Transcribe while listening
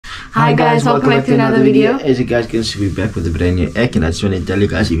Hi guys, welcome back to another video. As you guys can see, we're back with a brand new egg, and I just want to tell you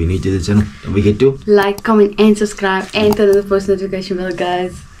guys, if you're new to the channel, don't forget to like, comment and subscribe and turn on the post notification bell,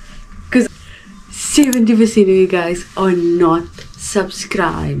 guys, because 70% of you guys are not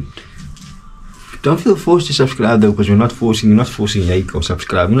subscribed. Don't feel forced to subscribe though, because we're not forcing you to go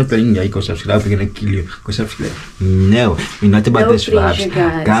subscribe. We're not telling you to go subscribe, we're gonna kill you. Go subscribe. No, we're not about this pressure,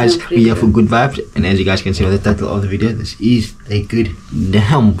 vibes. guys, We are for good vibes, and as you guys can see by the title of the video, this is a good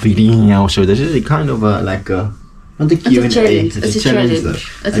damn video. So this is a kind of a like a not a Q&A. It's a challenge though.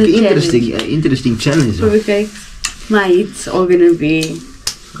 It's like an interesting challenge though. Okay, my hits are gonna be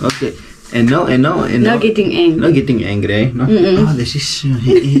okay. And no getting angry. Not getting angry. No. Oh, this is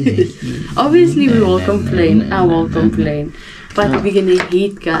obviously we will complain. I will complain, but we're gonna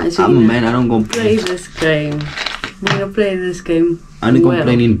hate, guys. I'm a man. I don't complain. Play this game. We're gonna play this game. I don't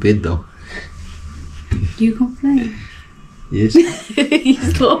complain in bed though. You complain. Yes.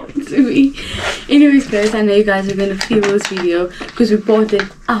 He's talking to me. Anyways, guys, I know you guys are gonna feel this video because we brought it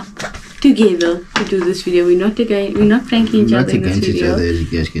up together to do this video. We're not pranking each other in this video.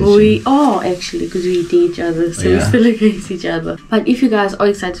 We are actually, because we're eating each other, so we're still against each other. But if you guys are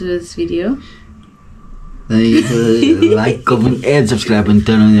excited for this video, then like, comment and subscribe and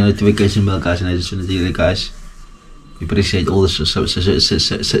turn on the notification bell, guys. And I just want to tell you guys, we appreciate all the support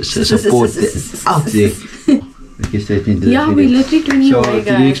out there. Yeah, we literally 20 away,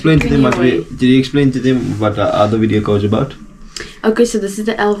 guys. Did you explain to them what the other video goes about? Okay, so this is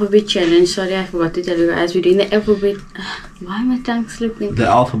the alphabet challenge. Sorry, I forgot to tell you guys. We're doing the alphabet. Why am my tongue slipping? The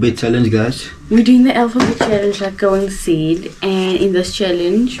alphabet challenge, guys. We're doing the alphabet challenge, like Cohen said. And in this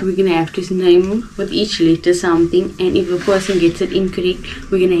challenge, we're gonna have to name with each letter something. And if the person gets it incorrect,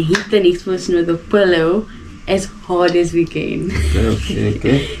 we're gonna hit the next person with a pillow as hard as we can.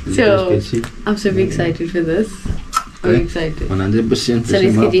 Okay. So I'm super excited for this. I'm excited. 100%. So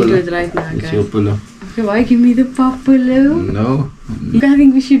let's get into it right now, guys. It's your pillow. Okay, why give me the pop pillow? No. I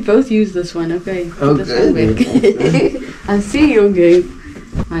think we should both use this one, okay? This one back. I'll see you again.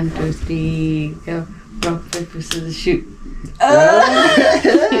 1, 2, 3, go. Rock, paper, scissors, shoot.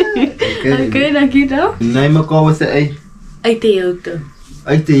 Okay, now get up. Name a call with the A. A Toyota.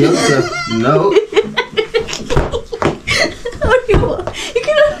 A Toyota? No. You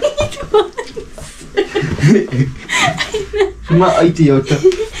can only eat once. Come on, A Toyota.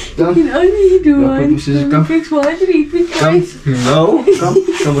 You can only eat once. Come. Fix one, eat me twice. No.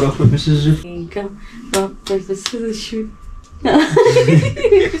 Come, rock, paper, scissors. Come, rock, paper, scissors, shoot.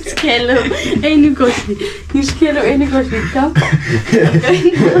 Skelo, en nu går det. Nu skelo, en nu går det. Kom.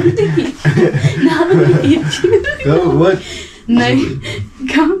 Now eat you. Go, what? Name.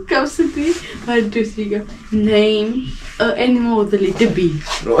 Come, sit there. 1, 2, 3, go. Name an animal with the letter B.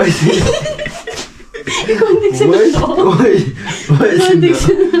 What? You can't think What is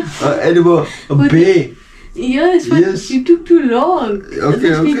animal? A bear. Yes, but you took too long.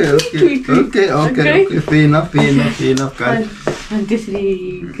 Okay. Fair enough, guys. 1, 2,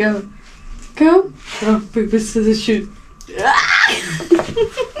 3, go. Come. Rock, paper, scissors, shoot.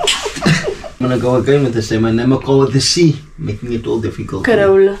 I'm gonna go again with the same. My name I call with the C, making it all difficult.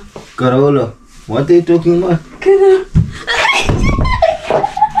 Corolla. Corolla. What are you talking about? Corolla.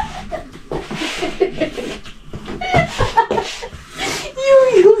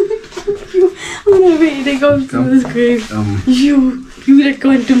 They go to this grave. You like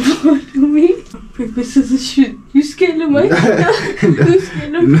going to follow me? Paper, scissors, shoot. You scared of me? You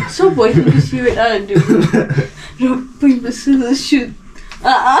scared of me? Stop waiting to see what I do. Rock, paper, scissors, shoot.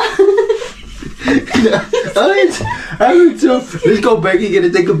 Let's go back. You're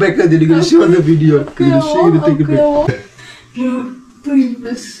gonna take it back and then you're gonna show the video. You're gonna take it back. Rock,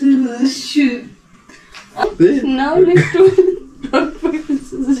 paper, scissors, shoot. Now let's do rock, paper,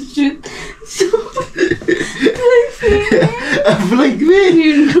 scissors, shoot. So, I'm like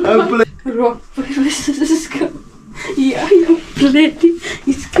me. Rock, paper, scissors, go. Yeah, you're bloody.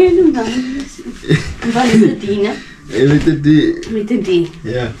 You scared of me. What is the D now? With the D. With the D.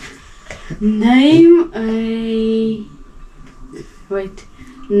 Yeah. Name a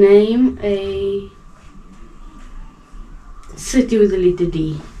city with the letter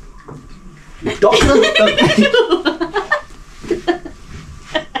D.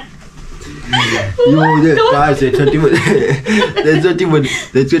 Yo, guys, that's not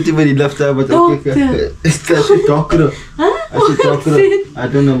even enough time, but okay. It's doctor. Huh? I said doctor. I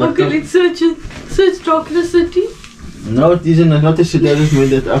don't know what. Okay, let's search it. Search doctor city. No, it isn't. Not a city. I just made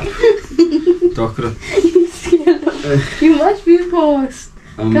that up. Doctor. You must be fast.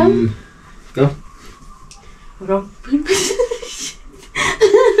 Come. Go. Rock, paper, scissors.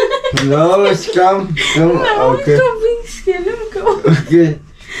 No, it's come. No, Okay. stop being scared. Let me go. Okay.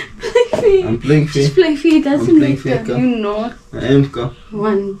 fair. I'm playing fair. Just play fair, doesn't I'm playing fair, matter. go. You're not. I am, go.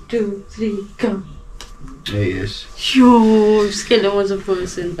 1, 2, 3, go. Yes. Yo, Skellum was a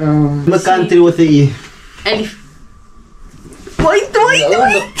person. I'm a country with a E. Elif. Wait.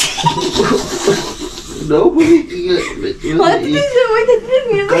 No. What did you say? Wait, I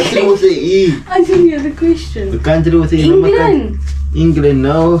didn't hear the Country with a E. I didn't hear the question. A country with a E. England. England,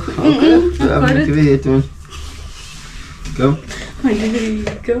 no. Okay. I've got it. Give it one. Go. 1, 2, 3,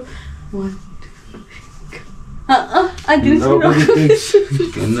 go. 1, 2, 3, go. I didn't Nobody thinks.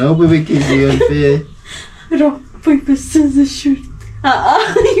 Nobody thinks you're unfair. Rock, paper, scissors, shoot.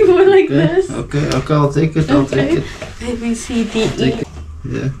 You were like this. Okay, I'll take it. I'll take it. A, B, C, D, E.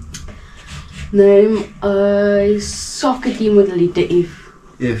 Yeah. Name a soccer team with the letter F.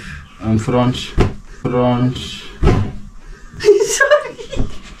 F. I'm French. Sorry.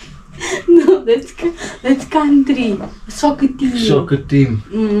 No, that's country. A soccer team. Soccer team.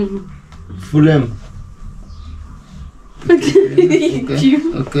 Fulham.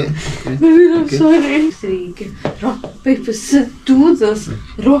 Okay. I'm sorry. 3. Rock, paper, scissors. Do this.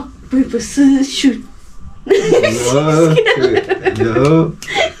 Rock, paper, scissors, shoot. No.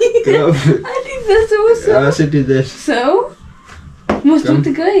 Go. I did this also. I said did this. So? Must do it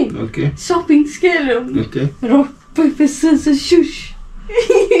again. Okay. Shopping Skellum. Okay. Rock, paper, scissors, shush.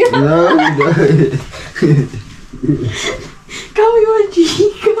 No. Come here,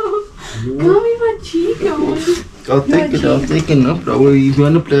 Chico. I'll take it, no problem. If you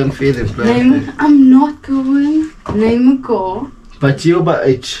want to play on fair, then play on fair. I'm not going. Name a car. But you by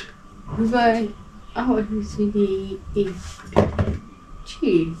H. By, what is it? F.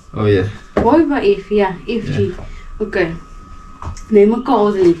 G. Oh yeah. Why by F? Yeah, FG. Okay. Name a car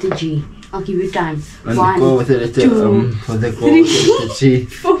with the letter G. I'll give you time. And 1, go with the letter, 2, with the letter G.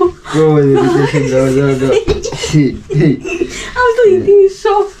 4. Go with the letter G. No. I was thinking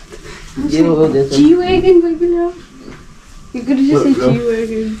soft. Yeah, G-Wagon, baby, now. You could have just said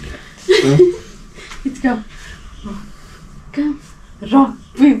G-Wagon. Let's go. Come. Rock,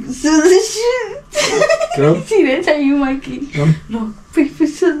 paper, scissors, shoot. Come. See, that's how you make it. Come. Rock, paper,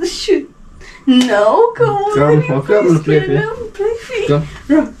 scissors, shoot. No, come on. Come, okay, I'm gonna play fair. Play fair. Come.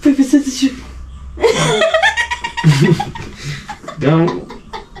 Rock, paper, scissors, shoot. Go.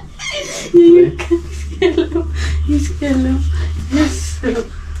 You can Skellum. You Skellum. Yes.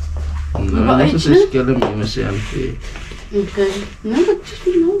 No, I'm not saying Skellum, I'm saying fair. Okay. No, but just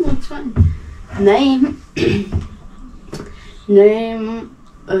be normal, it's fine. Name. Name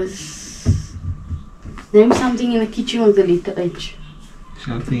something in the kitchen with the letter H.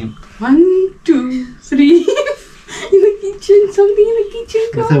 Something. 1, 2, 3. In the kitchen, something in the kitchen.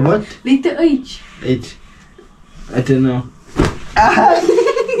 Come. With a what? Letter H. H. I don't know.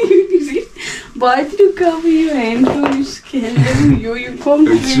 Why did you cover your hand when you scared them? You come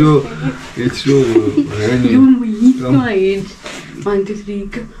to It's true. It's true. You hit my head. 1, 2, 3,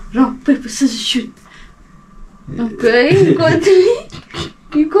 go. Rock, paper, scissors, shoot. Okay, you got me.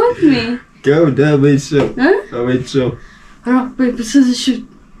 You got me. Go, that made so. Huh? I made so. Rock, paper, scissors, shoot.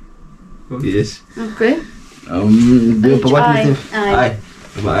 Oh, yes. Okay. I.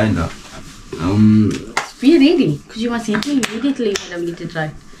 No. Be ready, because you must hit me immediately when I get it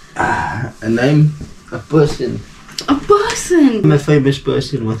right. A name, a person. A person. I'm a famous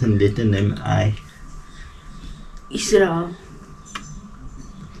person with a letter name I. Israel.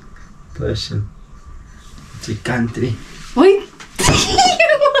 Person. It's a country. Wait.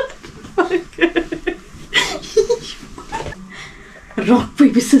 Rock,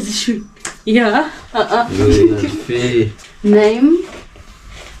 paper, scissors, shoot. Yeah. Fair. Name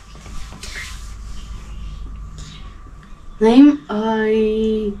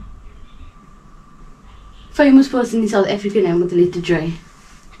a famous person in South Africa name with the letter J.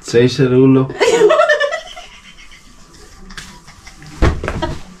 Say Sarulo.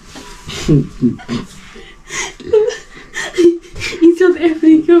 In South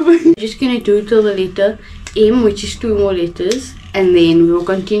Africa. We're just gonna do till the letter M, which is 2 more letters, and then we will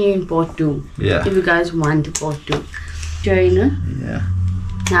continue in part 2. Yeah. If you guys want part 2. J, no? Yeah.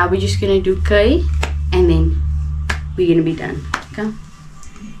 Now we're just gonna do K, and then we're gonna be done. Okay?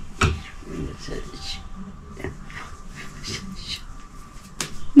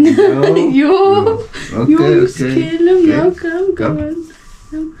 No. Yo, Okay, you okay. scared him. Okay. Now come Come. on.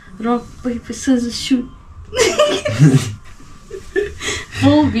 Rock, paper, scissors, shoot.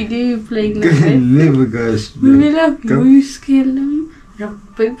 Whole video you playing like that. Never guys. We will have Come. you scared him. Rock,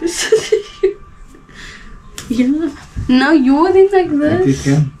 paper, scissors, shoot. Yeah. Now you're in like this.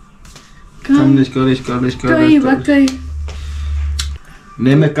 Okay, come, let's go. K, what K?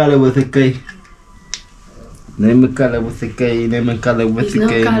 Name a color with a K. Name a color with a K. Name a color with a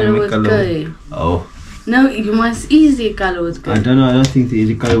K. Name a color. Oh. No, you must easily a color with K. I don't know. I don't think there is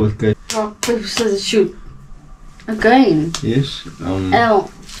a color with K. Rock, paper, scissors, shoot. Again. Yes.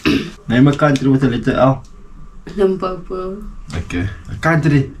 L. Name a country with a letter L. Limpopo. Okay. A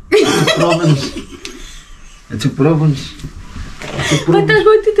country. It's a province. It's a province. But I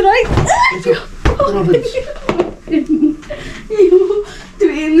got it right. It's a province. You to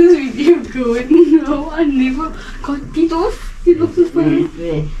end this video good. No, I never got it off. It looks so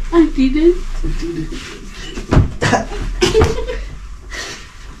funny. I didn't.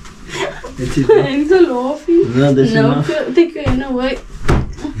 Thanks a laughing. No, that's enough. Take it away.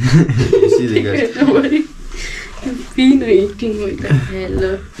 See the guys. Take it away. You've been eating with the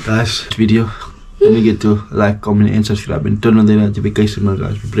hell. Guys, video. Don't forget to like, comment, and subscribe, and turn on the notification bell,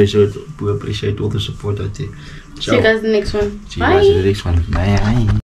 guys. We appreciate all the support out there. See you guys in the next one. See you guys in the next one. Bye.